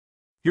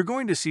You're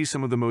going to see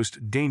some of the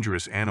most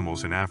dangerous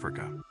animals in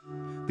Africa.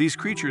 These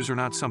creatures are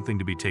not something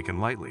to be taken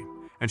lightly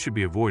and should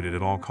be avoided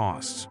at all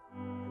costs.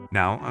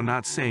 Now, I'm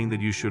not saying that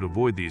you should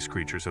avoid these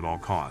creatures at all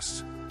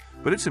costs,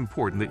 but it's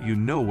important that you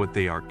know what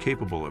they are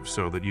capable of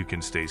so that you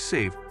can stay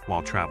safe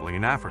while traveling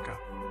in Africa.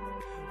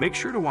 Make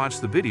sure to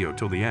watch the video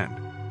till the end.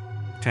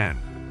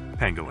 10.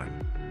 Pangolin.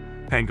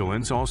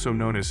 Pangolins, also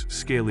known as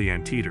scaly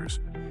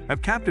anteaters,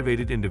 have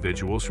captivated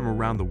individuals from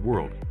around the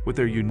world with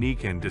their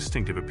unique and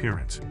distinctive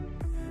appearance.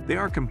 They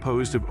are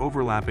composed of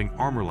overlapping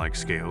armor-like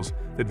scales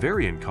that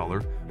vary in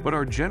color but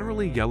are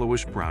generally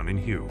yellowish-brown in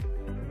hue.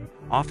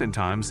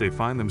 Oftentimes, they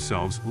find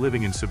themselves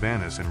living in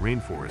savannas and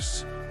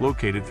rainforests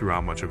located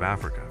throughout much of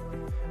Africa,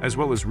 as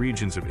well as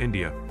regions of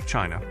India,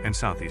 China, and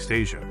Southeast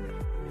Asia.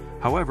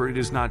 However, it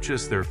is not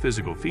just their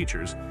physical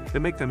features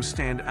that make them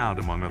stand out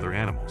among other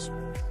animals.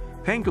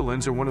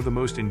 Pangolins are one of the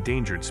most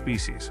endangered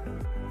species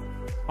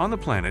on the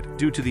planet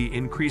due to the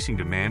increasing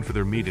demand for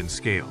their meat and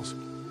scales.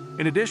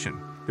 In addition,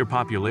 their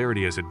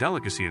popularity as a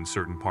delicacy in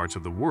certain parts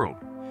of the world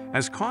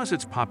has caused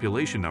its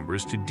population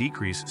numbers to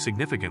decrease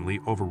significantly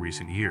over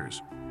recent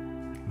years.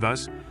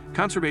 Thus,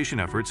 conservation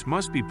efforts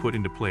must be put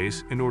into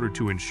place in order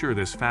to ensure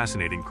this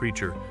fascinating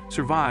creature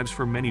survives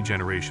for many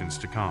generations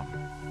to come.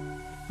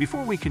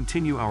 Before we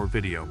continue our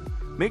video,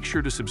 make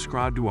sure to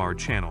subscribe to our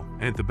channel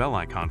and hit the bell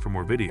icon for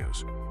more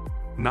videos.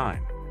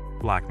 9.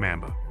 Black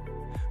Mamba.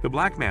 The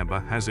black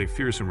mamba has a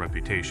fearsome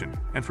reputation,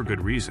 and for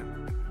good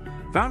reason.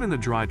 Found in the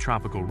dry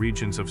tropical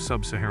regions of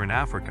sub-Saharan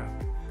Africa,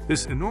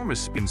 this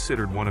enormous species is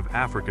considered one of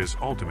Africa's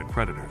ultimate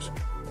predators.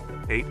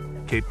 8.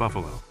 Cape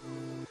buffalo.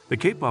 The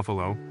Cape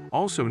buffalo,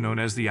 also known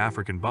as the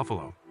African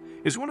buffalo,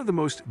 is one of the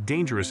most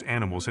dangerous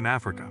animals in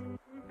Africa.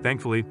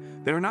 Thankfully,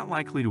 they are not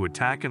likely to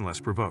attack unless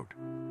provoked.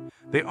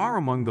 They are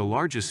among the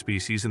largest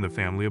species in the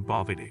family of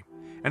Bovidae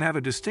and have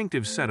a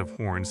distinctive set of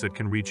horns that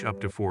can reach up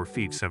to 4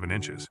 feet 7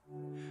 inches.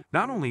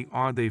 Not only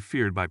are they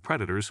feared by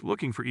predators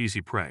looking for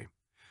easy prey,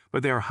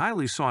 but they are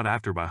highly sought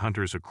after by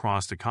hunters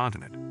across the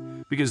continent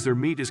because their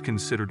meat is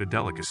considered a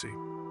delicacy.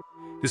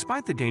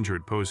 Despite the danger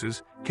it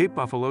poses, Cape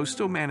buffalo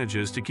still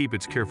manages to keep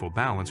its careful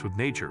balance with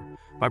nature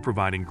by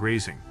providing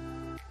grazing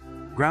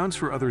grounds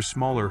for other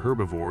smaller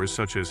herbivores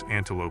such as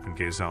antelope and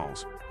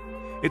gazelles.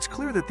 It's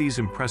clear that these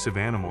impressive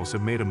animals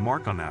have made a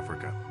mark on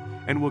Africa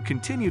and will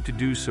continue to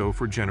do so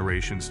for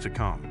generations to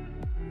come.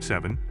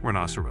 7.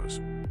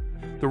 Rhinoceros.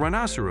 The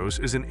rhinoceros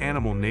is an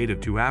animal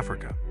native to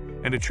Africa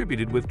and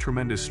attributed with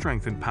tremendous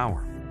strength and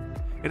power.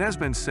 It has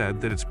been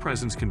said that its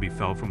presence can be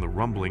felt from the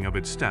rumbling of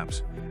its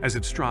steps as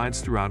it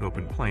strides throughout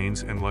open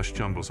plains and lush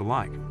jungles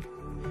alike.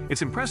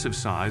 Its impressive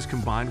size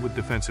combined with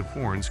defensive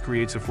horns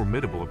creates a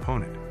formidable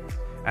opponent.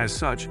 As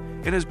such,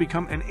 it has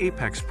become an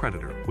apex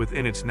predator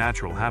within its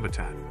natural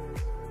habitat.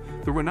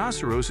 The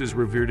rhinoceros is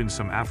revered in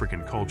some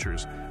African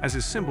cultures as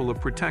a symbol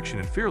of protection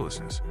and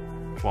fearlessness,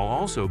 while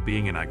also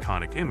being an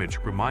iconic image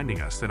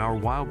reminding us that our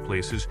wild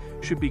places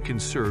should be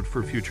conserved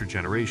for future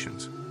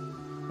generations.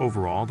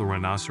 Overall, the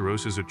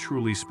rhinoceros is a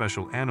truly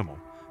special animal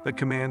that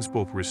commands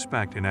both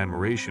respect and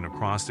admiration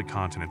across the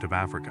continent of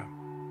Africa.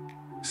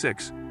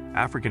 6.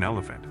 African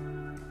elephant.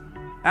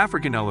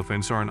 African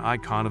elephants are an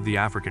icon of the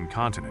African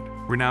continent,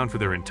 renowned for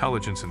their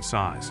intelligence and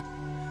size.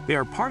 They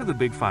are part of the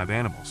Big Five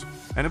animals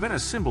and have been a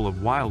symbol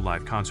of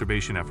wildlife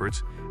conservation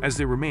efforts as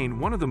they remain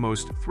one of the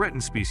most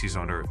threatened species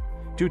on Earth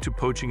due to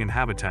poaching and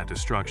habitat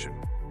destruction.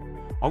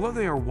 Although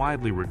they are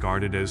widely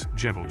regarded as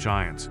gentle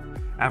giants,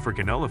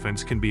 African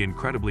elephants can be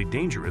incredibly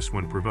dangerous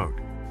when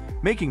provoked,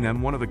 making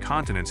them one of the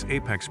continent's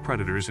apex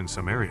predators in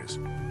some areas.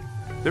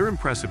 Their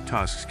impressive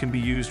tusks can be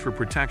used for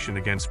protection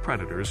against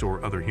predators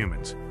or other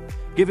humans,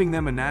 giving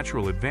them a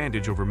natural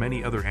advantage over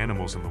many other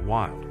animals in the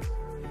wild.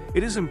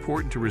 It is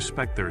important to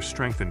respect their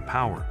strength and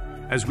power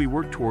as we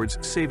work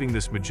towards saving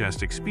this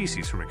majestic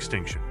species from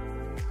extinction.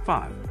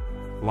 5.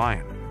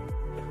 Lion.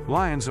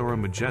 Lions are a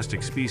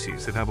majestic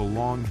species that have a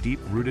long,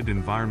 deep-rooted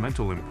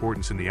environmental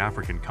importance in the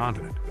African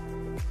continent.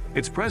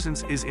 Its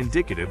presence is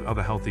indicative of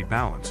a healthy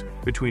balance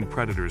between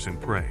predators and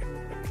prey.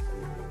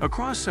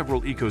 Across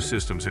several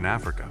ecosystems in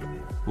Africa,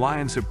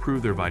 lions have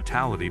proved their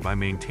vitality by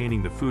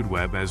maintaining the food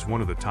web as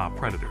one of the top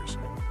predators.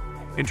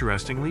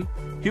 Interestingly,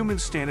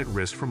 humans stand at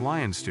risk from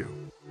lions too.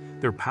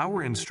 Their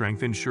power and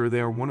strength ensure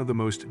they are one of the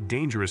most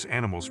dangerous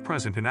animals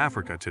present in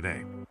Africa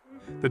today.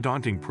 The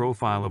daunting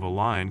profile of a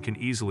lion can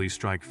easily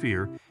strike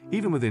fear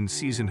even within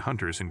seasoned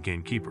hunters and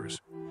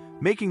gamekeepers,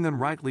 making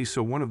them rightly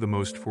so one of the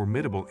most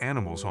formidable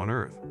animals on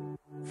Earth.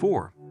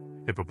 4.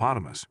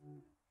 Hippopotamus.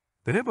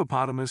 The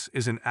hippopotamus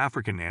is an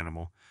African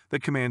animal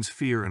that commands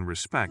fear and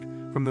respect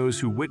from those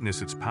who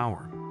witness its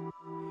power.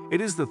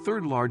 It is the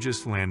third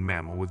largest land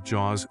mammal with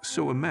jaws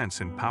so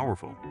immense and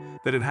powerful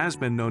that it has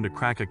been known to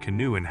crack a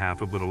canoe in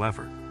half with little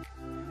effort.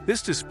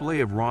 This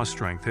display of raw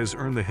strength has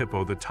earned the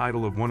hippo the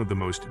title of one of the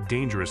most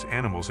dangerous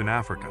animals in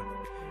Africa,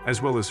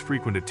 as well as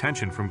frequent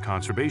attention from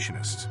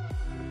conservationists,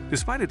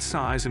 despite its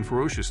size and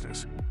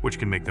ferociousness, which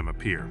can make them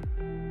appear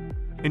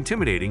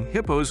intimidating.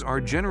 Hippos are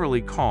generally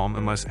calm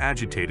unless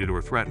agitated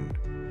or threatened,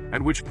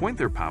 at which point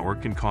their power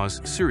can cause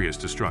serious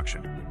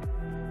destruction.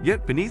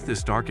 Yet beneath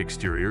this dark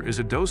exterior is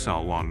a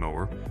docile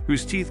lawnmower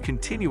whose teeth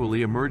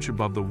continually emerge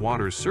above the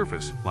water's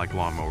surface like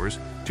lawnmowers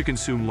to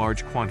consume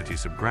large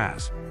quantities of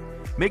grass,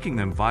 making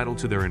them vital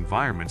to their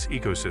environment's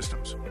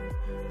ecosystems.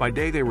 By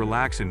day they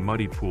relax in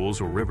muddy pools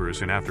or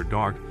rivers, and after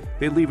dark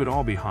they leave it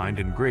all behind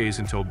and graze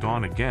until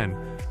dawn again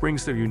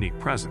brings their unique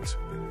presence.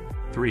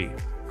 3.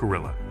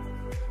 Gorilla.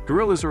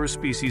 Gorillas are a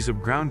species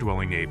of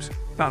ground-dwelling apes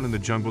found in the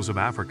jungles of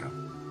Africa.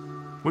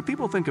 When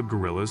people think of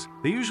gorillas,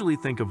 they usually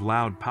think of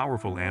loud,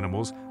 powerful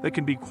animals that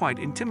can be quite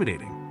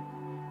intimidating.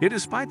 Yet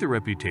despite their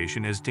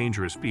reputation as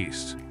dangerous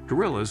beasts,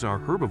 gorillas are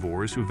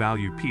herbivores who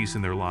value peace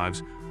in their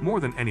lives more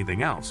than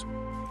anything else.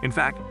 In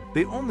fact,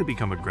 they only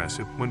become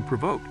aggressive when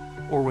provoked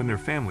or when their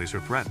families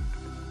are threatened.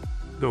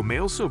 Though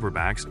male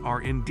silverbacks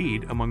are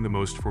indeed among the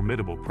most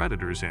formidable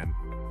predators in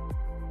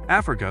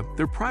Africa,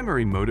 their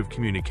primary mode of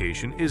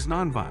communication is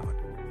nonviolent,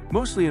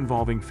 mostly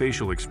involving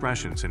facial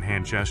expressions and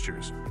hand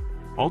gestures.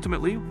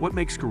 Ultimately, what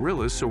makes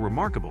gorillas so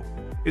remarkable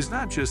is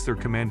not just their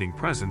commanding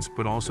presence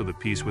but also the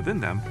peace within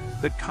them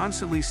that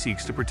constantly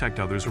seeks to protect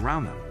others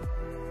around them.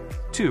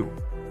 2.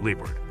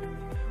 Leopard.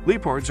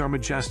 Leopards are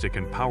majestic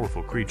and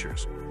powerful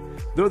creatures.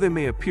 Though they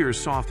may appear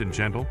soft and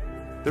gentle,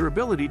 their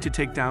ability to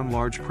take down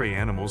large prey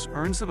animals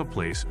earns them a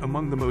place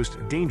among the most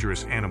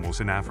dangerous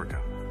animals in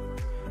Africa.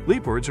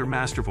 Leopards are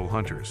masterful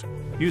hunters,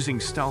 using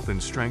stealth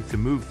and strength to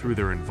move through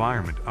their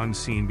environment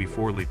unseen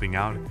before leaping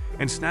out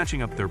and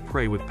snatching up their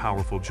prey with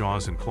powerful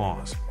jaws and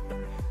claws.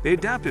 They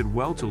adapted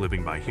well to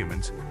living by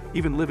humans,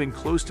 even living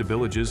close to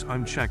villages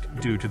unchecked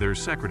due to their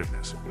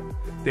secretiveness.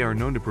 They are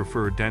known to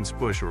prefer dense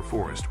bush or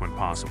forest when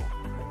possible.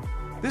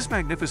 This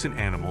magnificent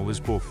animal is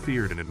both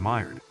feared and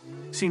admired,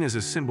 seen as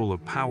a symbol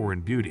of power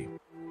and beauty.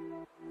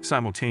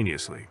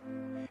 Simultaneously,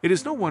 it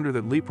is no wonder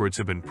that leopards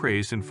have been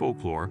praised in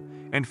folklore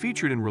and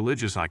featured in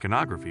religious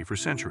iconography for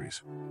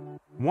centuries.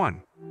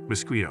 1.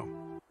 Mosquito.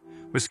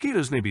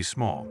 Mosquitoes may be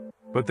small,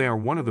 but they are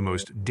one of the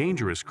most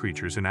dangerous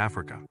creatures in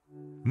Africa.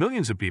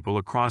 Millions of people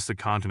across the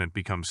continent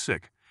become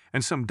sick,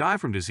 and some die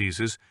from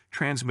diseases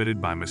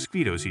transmitted by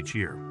mosquitoes each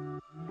year.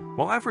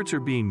 While efforts are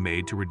being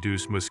made to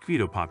reduce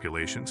mosquito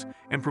populations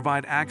and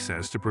provide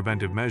access to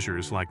preventive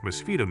measures like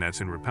mosquito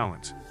nets and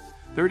repellents,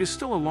 there is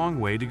still a long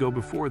way to go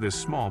before this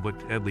small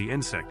but deadly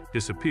insect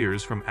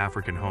disappears from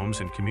African homes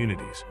and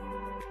communities.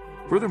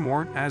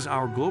 Furthermore, as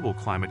our global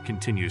climate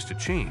continues to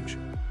change,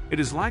 it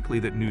is likely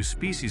that new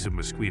species of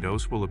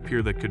mosquitoes will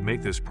appear that could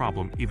make this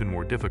problem even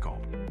more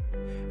difficult.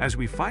 As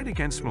we fight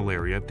against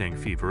malaria, dengue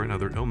fever, and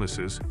other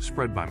illnesses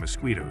spread by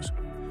mosquitoes,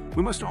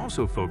 we must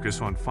also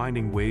focus on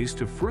finding ways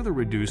to further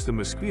reduce the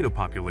mosquito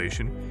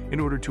population in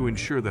order to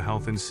ensure the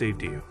health and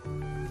safety of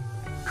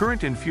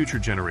current and future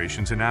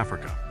generations in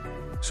Africa.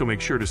 So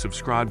make sure to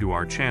subscribe to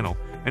our channel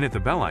and hit the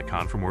bell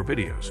icon for more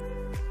videos.